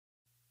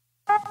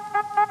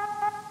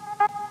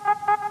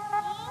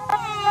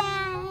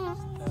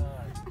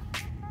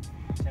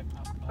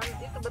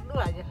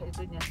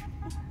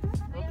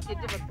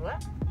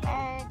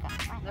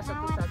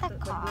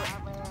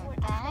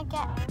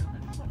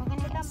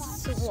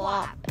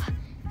Swab.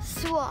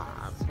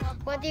 Swab.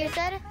 What do you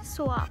said?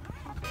 Swab.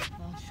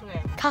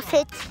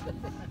 Coffee.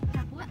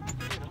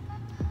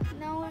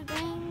 No, we're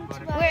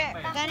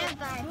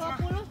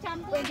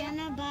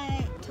gonna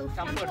buy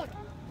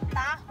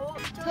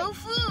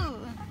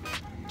tofu.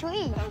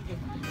 Chewy.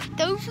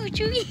 Tofu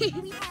chewy.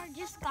 We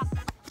just got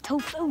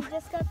tofu.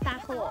 Just got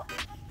tahu.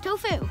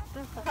 Tofu.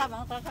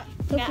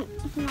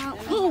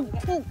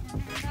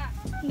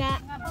 Nggak.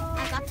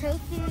 I got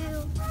tofu.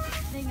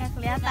 Ini nggak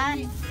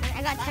kelihatan.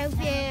 I got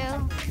tofu.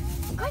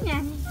 Kok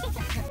nyanyi?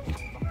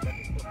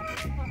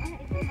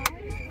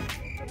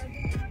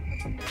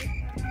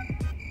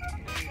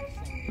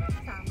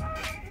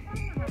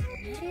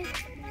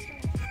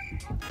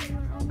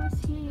 We're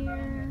almost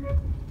here.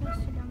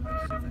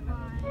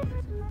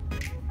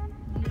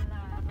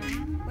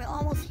 We're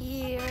almost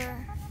here.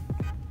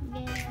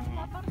 Yeah.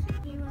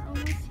 We were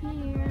almost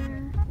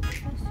here.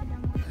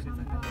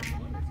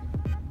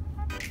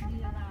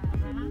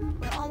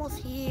 We're almost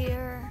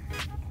here.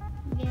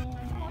 Yeah.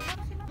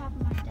 Have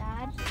my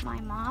dad,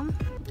 my mom,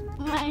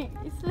 my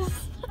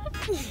sister,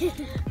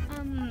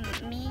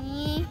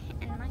 me,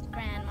 and my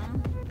grandma.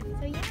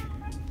 So yeah.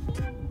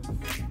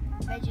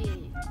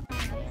 Veggie.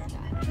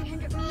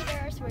 300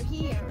 meters. We're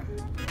here.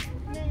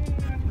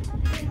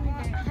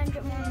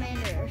 100 more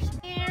meters.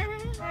 Here.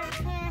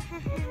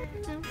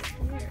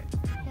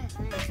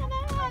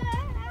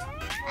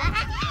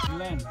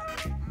 Bulan.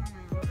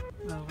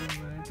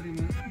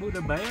 Terima. Bu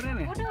udah bayar ya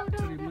nih? Udah.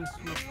 Terima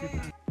swab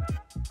kita.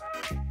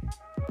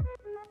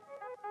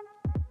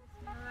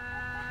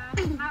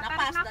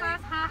 Napas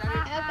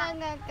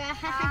dari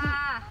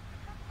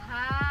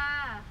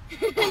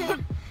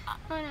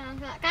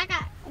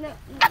kakak.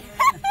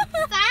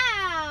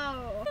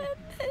 Tahu.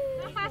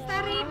 Nafas,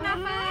 tarik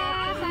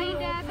nafas.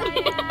 Saida,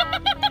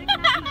 sayang.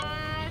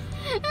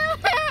 Tarik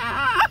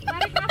nafas.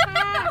 Tarik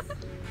nafas.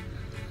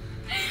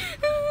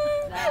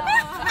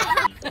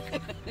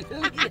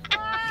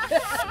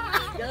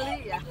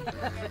 Geli ya.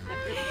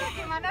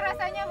 Gimana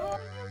rasanya, Bu?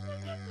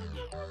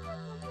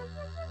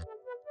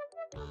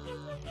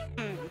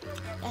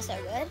 That's so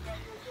good.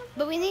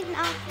 But we need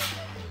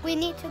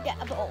to get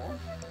a bowl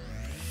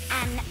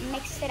and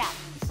mix it up.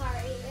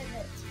 Sorry if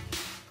it's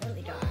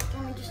really dark.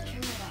 Let me just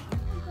turn it on.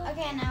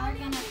 Okay, now we're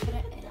gonna put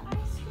it in.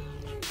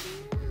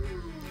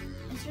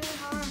 It's really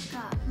hard,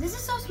 God. This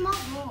is so small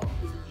bowl.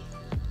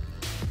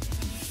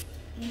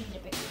 You need a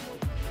bigger bowl.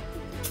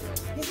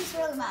 This is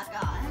really bad,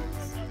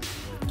 guys.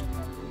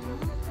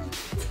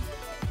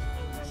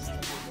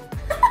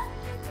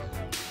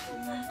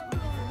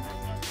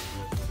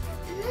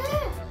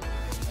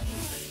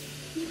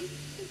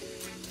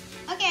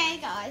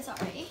 Okay, guys,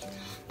 sorry.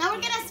 Now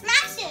we're gonna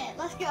smash it.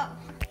 Let's go.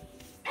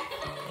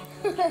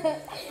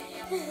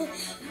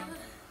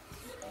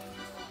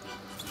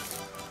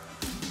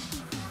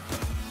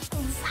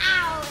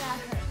 Ow, that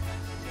hurt.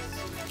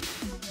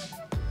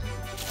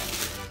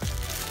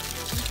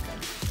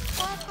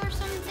 What for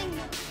something?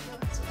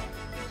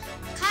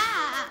 Ka,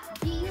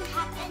 do you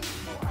have any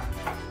more?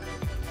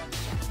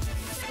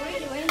 What are you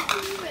doing?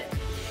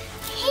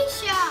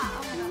 Keisha!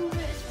 Oh my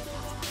god.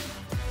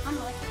 I'm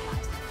gonna like that.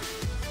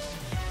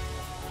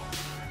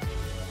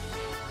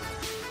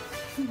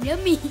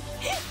 Yummy.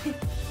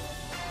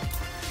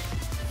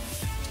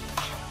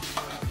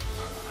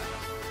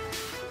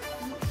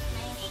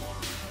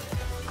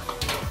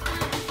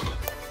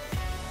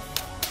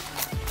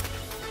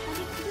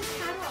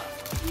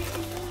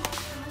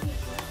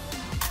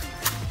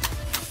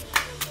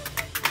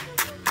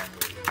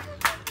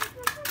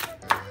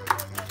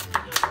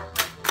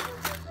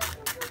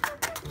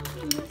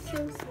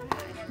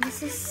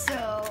 This is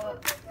so.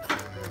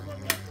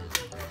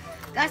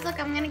 Guys, look,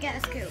 I'm gonna get a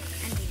scoop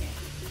and eat it.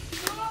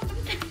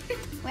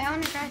 Wait, I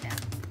wanna try that.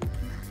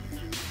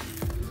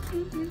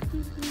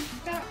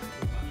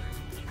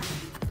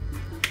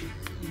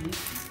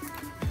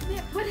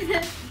 Yeah, put it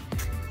in.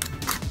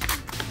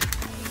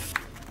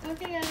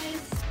 Okay,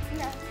 guys.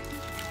 Yeah.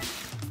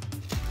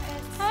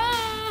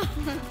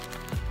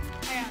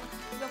 Yeah,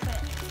 go put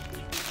it.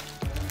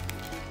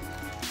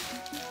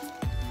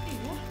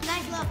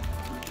 Guys, look.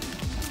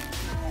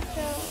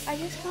 So I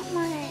just got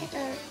my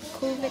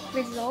COVID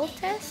result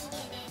test.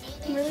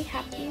 I'm really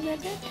happy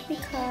with it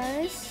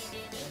because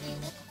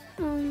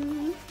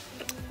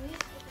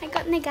I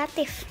got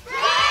negative.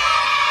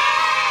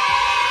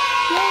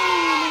 Yay,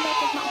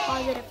 negative, not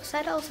positive.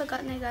 Said also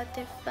got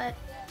negative, but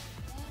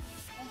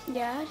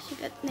yeah, she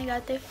got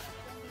negative.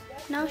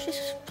 Now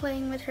she's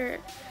playing with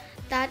her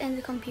dad in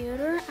the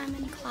computer. I'm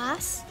in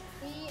class.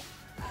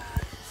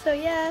 So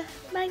yeah,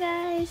 bye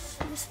guys.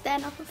 This is the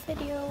end of the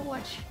video.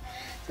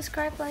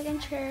 Subscribe, like,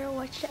 and share.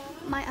 Watch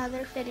my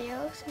other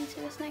videos. And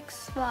see you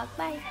next vlog.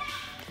 Bye.